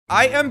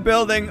I am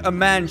building a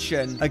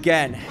mansion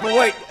again. But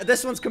wait,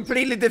 this one's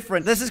completely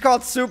different. This is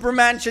called Super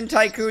Mansion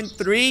Tycoon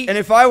 3. And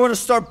if I want to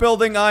start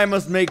building, I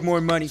must make more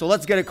money. So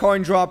let's get a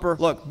coin dropper.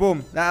 Look,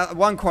 boom.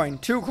 1 coin,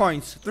 2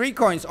 coins, 3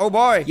 coins. Oh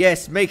boy.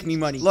 Yes, make me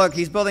money. Look,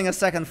 he's building a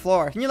 2nd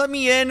floor. Can you let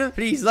me in?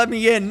 Please, let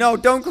me in. No,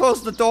 don't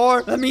close the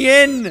door. Let me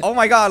in. Oh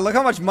my god, look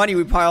how much money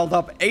we piled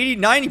up. 80,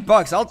 90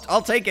 bucks.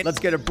 I'll take it. Let's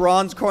get a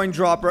bronze coin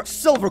dropper,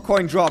 silver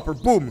coin dropper.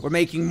 Boom. We're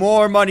making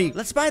more money.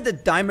 Let's buy the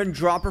diamond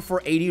dropper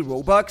for 80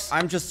 Robux.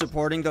 I'm just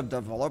supporting the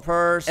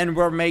developers, and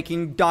we're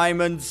making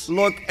diamonds.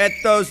 Look at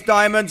those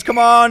diamonds. Come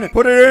on,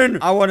 put it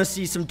in. I want to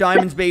see some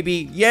diamonds,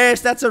 baby. Yes,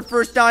 that's our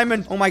first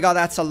diamond. Oh my god,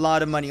 that's a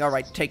lot of money. All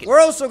right, take it.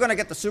 We're also gonna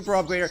get the super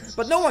upgrader,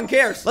 but no one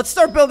cares. Let's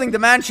start building the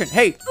mansion.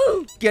 Hey,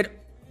 get...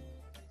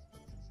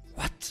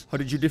 What? How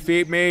did you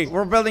defeat me?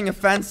 We're building a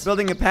fence,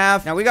 building a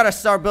path. Now we gotta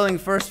start building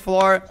 1st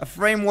floor, a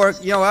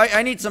framework. You know,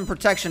 I need some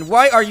protection.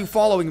 Why are you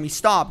following me?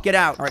 Stop. Get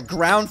out. All right,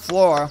 ground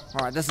floor.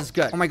 All right, this is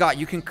good. Oh my god,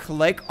 you can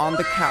click on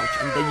the couch,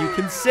 and then you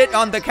can sit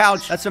on the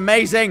couch. That's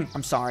amazing.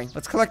 I'm sorry.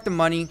 Let's collect the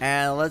money,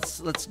 and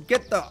let's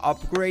get the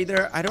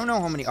upgrader. I don't know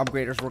how many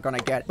upgraders we're gonna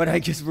get, but I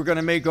guess we're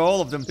gonna make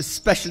all of them,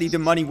 especially the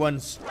money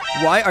ones.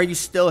 Why are you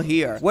still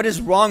here? What is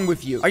wrong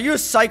with you? Are you a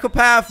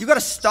psychopath? You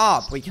gotta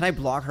stop. Wait, can I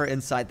block her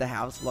inside the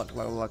house? Look,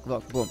 look, look, look.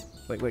 Boom.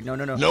 Wait, no.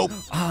 Nope.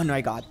 Oh, no,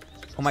 my god.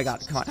 Oh my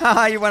god, come on.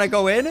 Haha, you want to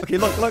go in? Okay,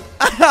 look.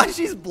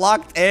 She's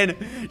blocked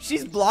in.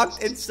 She's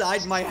blocked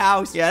inside my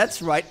house. Yeah,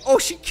 that's right. Oh,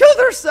 she killed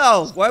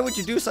herself. Why would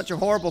you do such a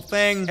horrible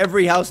thing?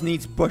 Every house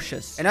needs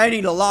bushes, and I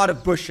need a lot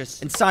of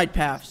bushes and side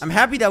paths. I'm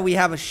happy that we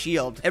have a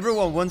shield.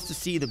 Everyone wants to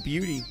see the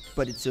beauty,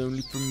 but it's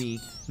only for me.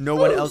 No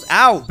one else.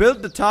 Ow!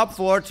 Build the top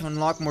floor to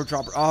unlock more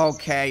dropper.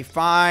 Okay,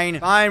 fine.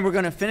 We're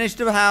gonna finish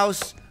the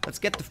house. Let's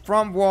get the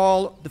front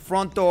wall, the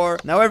front door.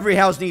 Now every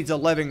house needs a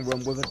living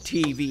room with a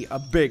TV, a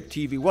big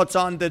TV. What's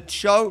on the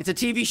show? It's a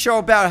TV show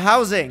about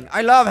housing.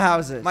 I love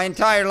houses. My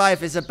entire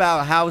life is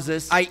about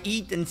houses. I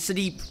eat and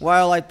sleep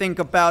while I think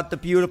about the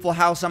beautiful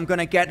house I'm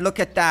gonna get.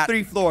 Look at that.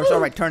 3 floors. All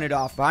right, turn it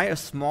off. Buy a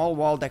small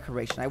wall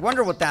decoration. I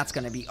wonder what that's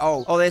gonna be.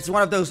 Oh, it's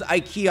one of those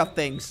IKEA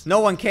things. No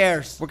one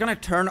cares. We're gonna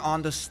turn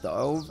on the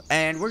stove,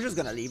 and we're just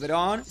gonna leave it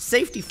on.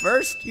 Safety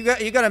first.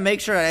 You gotta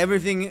make sure that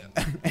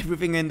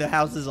everything in the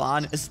house is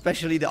on,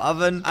 especially the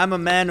oven. I'm a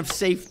man of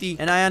safety,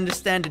 and I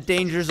understand the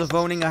dangers of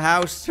owning a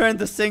house. Turn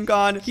the sink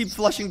on. Keep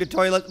flushing the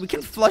toilet. We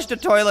can flush the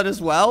toilet as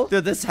well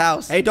to this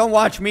house. Hey, don't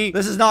watch me.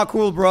 This is not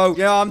cool, bro.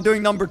 Yeah, I'm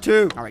doing number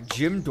 2. All right,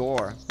 gym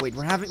door. Wait,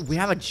 we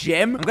have a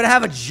gym? I'm gonna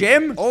have a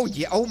gym? Oh,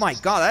 yeah. Oh, my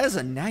God. That is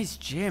a nice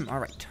gym. All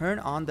right, turn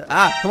on the...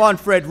 come on,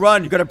 Fred.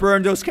 Run. You gotta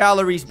burn those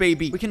calories,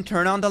 baby. We can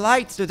turn on the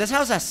lights. Dude, this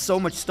house has so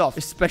much stuff,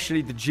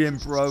 especially the gym,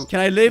 bro. Can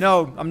I lift?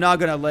 No, I'm not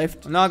gonna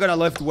lift. I'm not gonna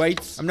lift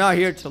weights. I'm not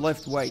here to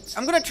lift weights.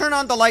 I'm gonna turn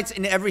on the lights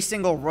in every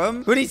single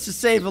room. Who needs to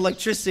save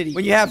electricity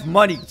when you have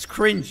money? It's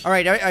cringe. All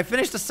right, I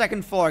finished the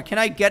 2nd floor. Can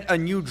I get a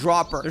new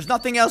dropper? There's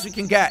nothing else we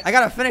can get. I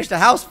gotta finish the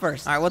house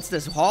first. All right, what's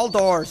this? Hall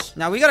doors.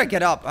 Now we gotta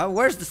get up.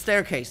 Where's the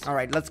staircase? All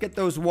right, let's get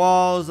those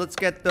walls. Let's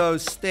get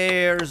those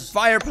stairs.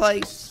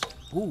 Fireplace.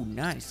 Ooh,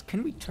 nice.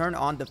 Can we turn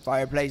on the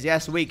fireplace?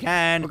 Yes, we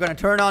can. We're gonna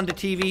turn on the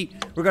TV.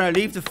 We're gonna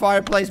leave the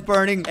fireplace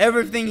burning.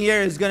 Everything here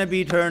is gonna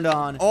be turned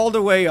on all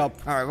the way up.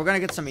 All right, we're gonna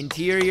get some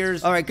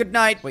interiors. All right, good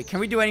night. Wait, can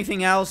we do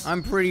anything else?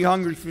 I'm pretty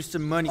hungry for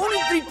some money. Only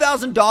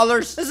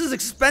 $3,000? This is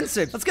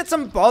expensive. Let's get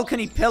some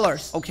balcony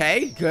pillars.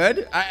 Okay,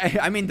 good.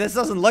 I mean, this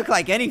doesn't look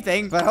like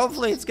anything, but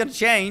hopefully it's gonna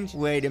change.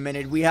 Wait a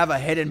minute. We have a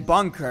hidden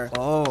bunker.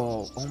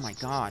 Oh my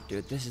God,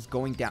 dude. This is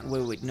going down.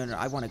 Wait. No.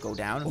 I want to go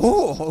down.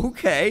 Oh,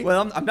 okay.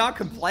 Well, I'm not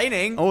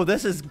complaining. Oh,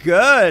 this is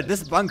good.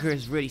 This bunker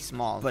is really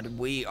small, but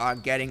we are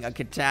getting a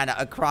katana,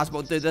 a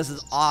crossbow. Dude, this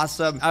is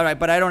awesome. All right,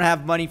 but I don't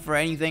have money for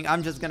anything.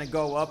 I'm just gonna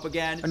go up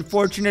again.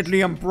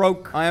 Unfortunately, I'm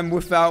broke. I am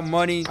without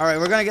money. All right,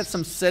 we're gonna get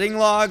some sitting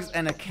logs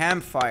and a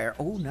campfire.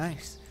 Oh,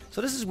 nice. So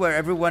this is where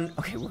everyone...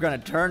 Okay, we're gonna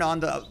turn on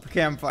the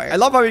campfire. I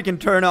love how you can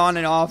turn on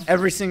and off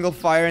every single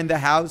fire in the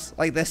house.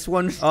 Like this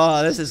one.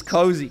 Oh, this is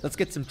cozy. Let's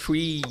get some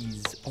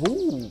trees.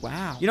 Oh,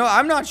 wow. You know,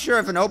 I'm not sure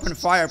if an open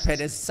fire pit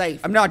is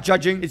safe. I'm not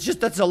judging. It's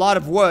just that's a lot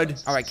of wood.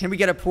 All right, can we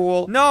get a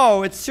pool?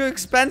 No, it's too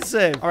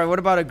expensive. All right, what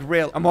about a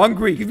grill? I'm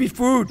hungry. Give me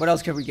food. What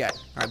else can we get?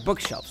 All right,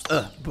 bookshelves.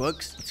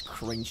 Books? It's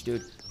cringe,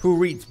 dude. Who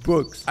reads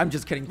books? I'm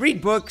just kidding.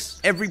 Read books.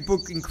 Every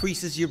book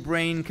increases your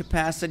brain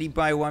capacity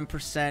by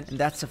 1%, and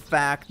that's a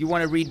fact. You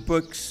want to read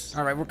books?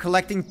 All right, we're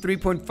collecting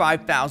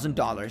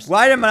 $3,500.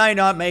 Why am I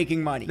not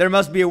making money? There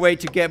must be a way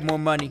to get more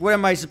money. What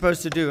am I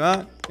supposed to do,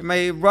 huh? Am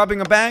I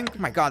robbing a bank? Oh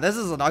my God, this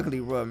is an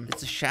ugly room.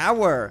 It's a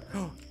shower.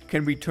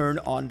 Can we turn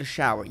on the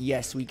shower?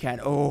 Yes, we can.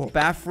 Oh,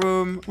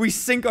 bathroom. We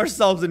sink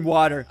ourselves in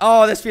water.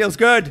 Oh, this feels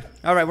good.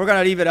 All right, we're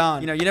gonna leave it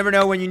on. You know, you never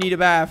know when you need a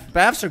bath.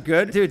 Baths are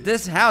good. Dude,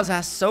 this house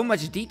has so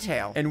much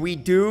detail. And we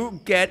do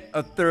get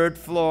a third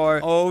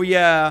floor. Oh,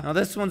 yeah. Now,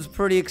 this one's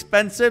pretty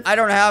expensive. I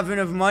don't have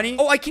enough money.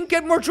 Oh, I can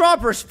get more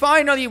droppers.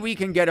 Finally, we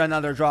can get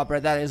another dropper.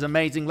 That is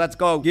amazing. Let's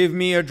go. Give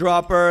me a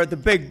dropper. The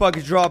big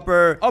bucket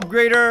dropper.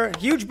 Upgrader.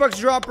 Huge bucket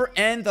dropper.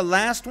 And the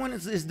last one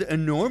is the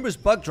enormous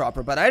bug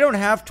dropper. But I don't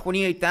have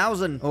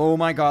 28,000. Oh,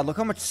 my God. Look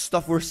how much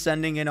stuff we're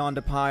sending in on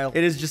the pile.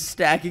 It is just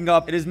stacking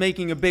up. It is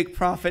making a big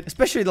profit.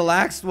 Especially the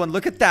last one.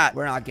 Look at that.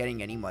 We're not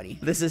getting any money.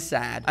 This is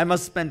sad. I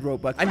must spend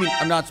Robux. I mean,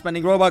 I'm not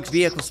spending Robux.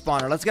 Vehicle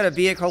spawner. Let's get a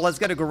vehicle. Let's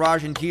get a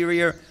garage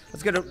interior.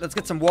 Let's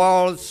get some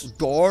walls,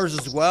 doors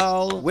as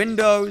well,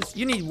 windows.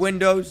 You need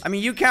windows. I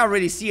mean, you can't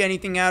really see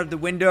anything out of the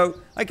window.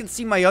 I can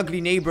see my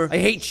ugly neighbor. I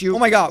hate you. Oh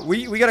my God,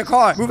 we got a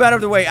car. Move out of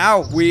the way.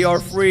 Ow, we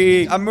are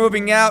free. I'm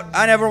moving out.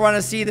 I never want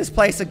to see this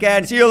place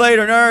again. See you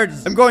later,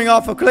 nerds. I'm going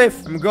off a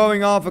cliff. I'm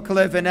going off a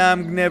cliff and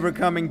I'm never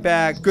coming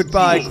back.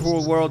 Goodbye,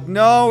 cruel world.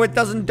 No, it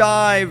doesn't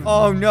dive.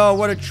 Oh no,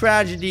 what a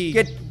tragedy.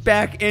 Get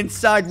back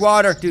inside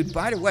water. Dude,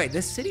 by the way,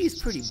 this city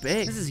is pretty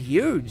big. This is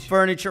huge.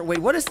 Furniture. Wait,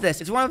 what is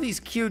this? It's one of these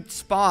cute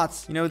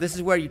spots. You know, this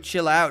is where you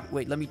chill out.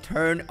 Wait, let me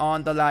turn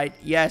on the light.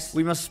 Yes,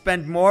 we must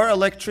spend more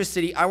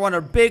electricity. I want a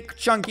big,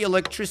 chunky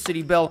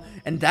electricity bill.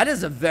 And that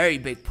is a very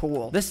big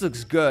pool. This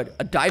looks good.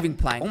 A diving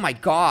plank. Oh my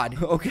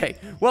God. Okay.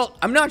 Well,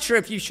 I'm not sure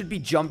if you should be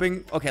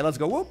jumping. Okay, let's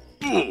go. Whoop.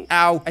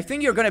 Ow. I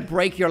think you're gonna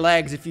break your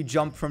legs if you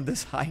jump from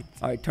this height.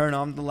 All right, turn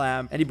on the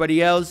lamp.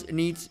 Anybody else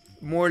needs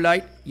more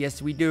light?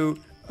 Yes, we do.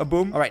 A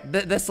boom. All right,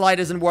 this light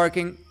isn't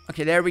working.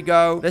 Okay, there we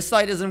go. This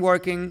light isn't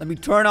working. Let me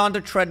turn on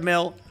the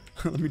treadmill.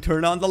 Let me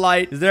turn on the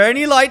light. Is there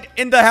any light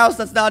in the house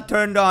that's not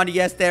turned on?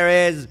 Yes,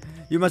 there is.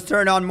 You must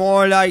turn on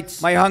more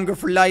lights. My hunger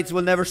for lights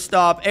will never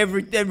stop.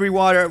 Every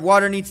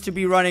water needs to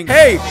be running.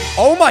 Hey!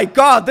 Oh my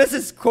God, this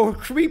is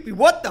creepy.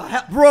 What the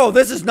hell? Bro,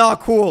 this is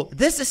not cool.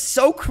 This is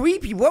so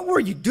creepy. What were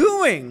you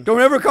doing?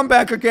 Don't ever come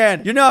back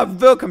again. You're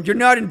not welcome. You're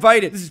not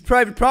invited. This is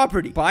private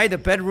property. Buy the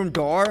bedroom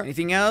door.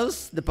 Anything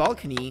else? The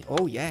balcony.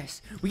 Oh,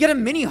 yes. We got a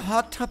mini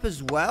hot tub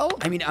as well.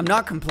 I mean, I'm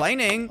not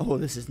complaining. Oh,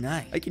 this is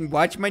nice. I can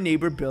watch my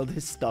neighbor build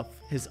his stuff.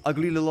 His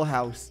ugly little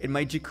house in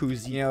my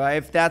jacuzzi. You know,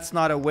 if that's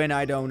not a win,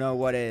 I don't know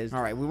what is.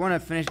 All right, we want to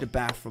finish the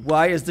bathroom.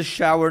 Why is the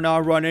shower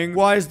not running?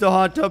 Why is the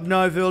hot tub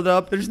not filled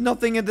up? There's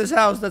nothing in this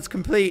house that's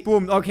complete.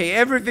 Boom. Okay,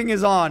 everything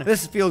is on.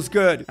 This feels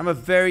good. I'm a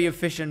very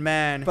efficient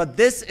man. But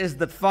this is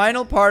the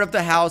final part of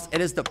the house. It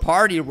is the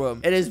party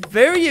room. It is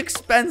very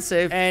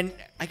expensive, and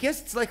I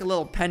guess it's like a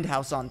little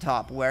penthouse on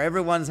top where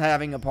everyone's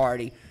having a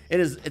party.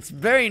 It's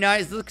very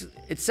nice.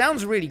 It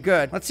sounds really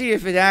good. Let's see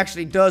if it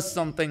actually does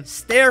something.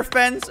 Stair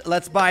fence.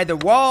 Let's buy the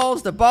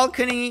walls, the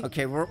balcony.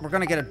 Okay, we're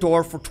gonna get a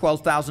door for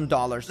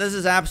 $12,000. This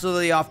is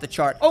absolutely off the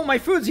chart. Oh, my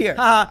food's here.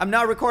 Haha, I'm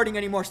not recording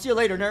anymore. See you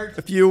later, nerd.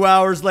 A few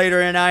hours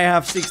later, and I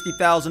have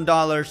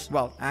 $60,000.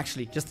 Well,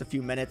 actually, just a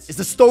few minutes. Is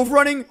the stove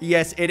running?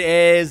 Yes, it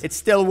is. It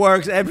still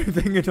works.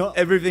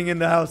 Everything in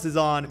the house is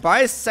on. Buy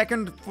a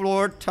second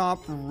floor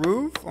top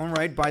roof. All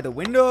right, buy the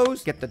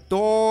windows. Get the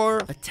door.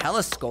 A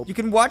telescope. You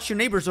can watch your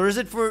neighbors. Or is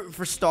it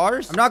for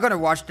stars? I'm not gonna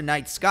watch the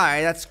night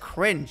sky. That's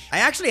cringe. I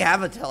actually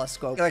have a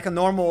telescope, like a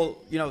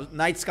normal, you know,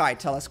 night sky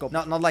telescope,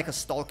 not like a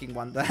stalking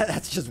one.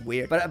 That's just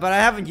weird. But I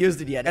haven't used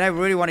it yet, and I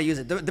really want to use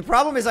it. The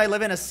problem is I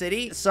live in a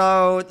city,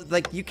 so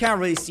like you can't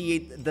really see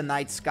the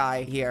night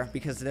sky here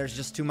because there's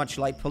just too much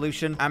light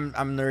pollution. I'm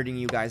nerding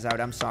you guys out.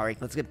 I'm sorry.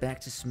 Let's get back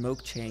to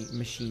smoke chain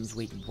machines.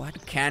 Wait,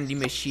 what? Candy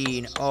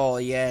machine. Oh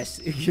yes,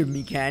 give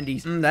me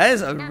candies. That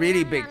is a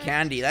really big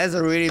candy. That is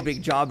a really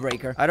big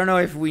jawbreaker. I don't know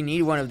if we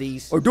need one of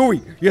these. Or do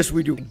we? Yes,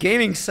 we do.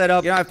 Gaming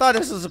setup. You know, I thought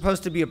this was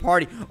supposed to be a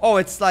party. Oh,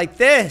 it's like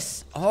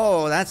this.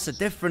 Oh, that's a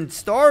different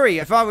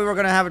story. I thought we were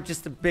gonna have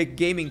just a big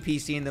gaming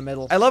PC in the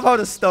middle. I love how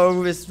the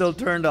stove is still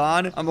turned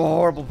on. I'm a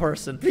horrible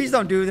person. Please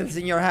don't do this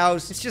in your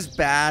house. It's just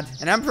bad.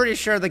 And I'm pretty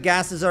sure the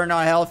gases are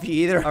not healthy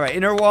either. All right,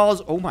 inner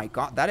walls. Oh my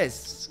God, that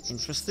is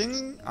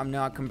interesting. I'm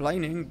not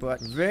complaining, but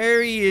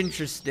very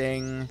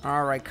interesting.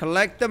 All right,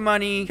 collect the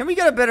money. Can we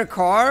get a better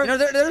car? You know,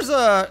 there's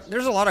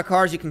a lot of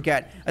cars you can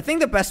get. I think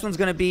the best one's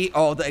gonna be,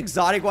 oh, the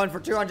exotic one for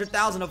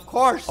 200,000. Of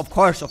course. Of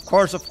course, of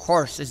course, of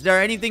course. Is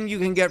there anything you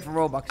can get for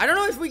Robux? I don't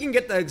know if we can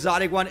get the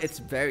exotic one. It's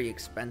very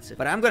expensive,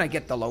 but I'm gonna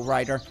get the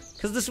lowrider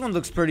because this one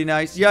looks pretty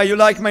nice. Yeah, you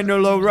like my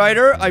new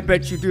lowrider? I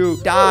bet you do.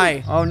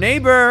 Die. Oh,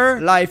 neighbor.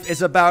 Life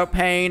is about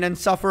pain and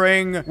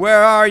suffering.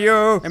 Where are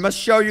you? I must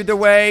show you the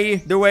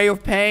way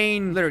of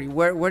pain. Literally,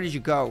 where did you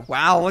go?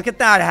 Wow, look at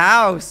that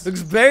house.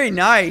 Looks very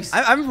nice.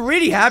 I'm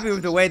really happy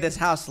with the way this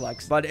house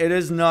looks, but it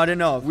is not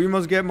enough. We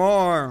must get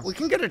more. We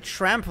can get a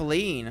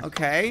trampoline.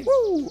 Okay.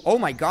 Woo. Oh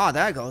my God,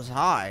 that goes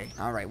high.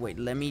 All right, wait,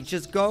 let me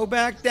just go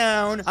back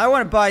down. I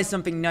want to buy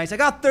something nice. I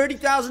got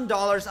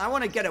 $30,000. I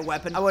want to get a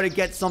weapon. I want to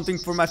get something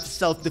for my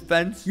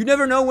self-defense. You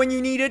never know when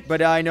you need it,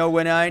 but I know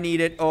when I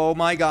need it. Oh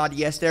my God,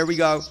 yes, there we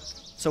go.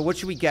 So what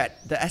should we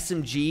get? The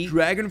SMG,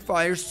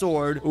 Dragonfire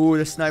Sword. Ooh,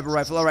 the sniper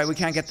rifle. All right, we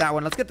can't get that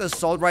one. Let's get the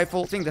assault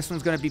rifle. I think this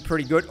one's gonna be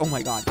pretty good. Oh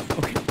my God.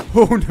 Okay.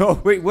 Oh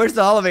no. Wait, where's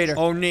the elevator?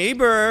 Oh,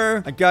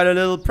 neighbor. I got a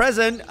little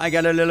present. I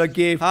got a little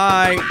gift.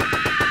 Hi.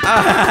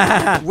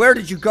 Where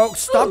did you go?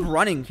 Stop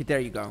running. There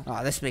you go.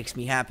 Oh, this makes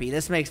me happy.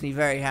 This makes me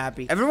very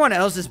happy. Everyone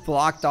else is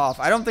blocked off.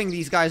 I don't think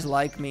these guys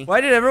like me.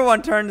 Why did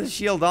everyone turn the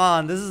shield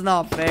on? This is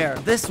not fair.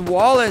 This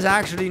wall is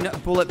actually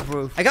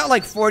bulletproof. I got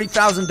like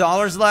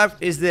 $40,000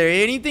 left. Is there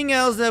anything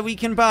else that we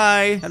can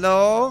buy?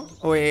 Hello?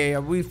 Oh, yeah,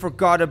 we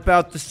forgot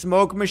about the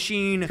smoke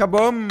machine.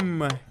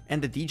 Kaboom.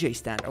 And the DJ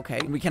stand.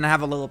 Okay, we can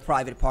have a little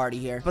private party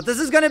here. But this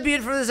is gonna be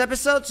it for this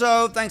episode,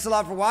 so thanks a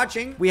lot for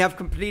watching. We have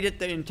completed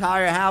the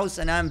entire house,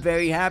 and I'm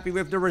very happy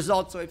with the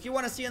results. So if you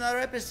want to see another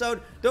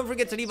episode, don't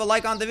forget to leave a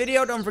like on the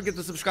video. Don't forget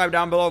to subscribe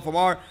down below for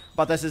more.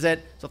 But this is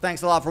it. So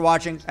thanks a lot for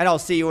watching, and I'll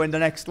see you in the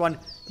next one.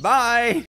 Bye!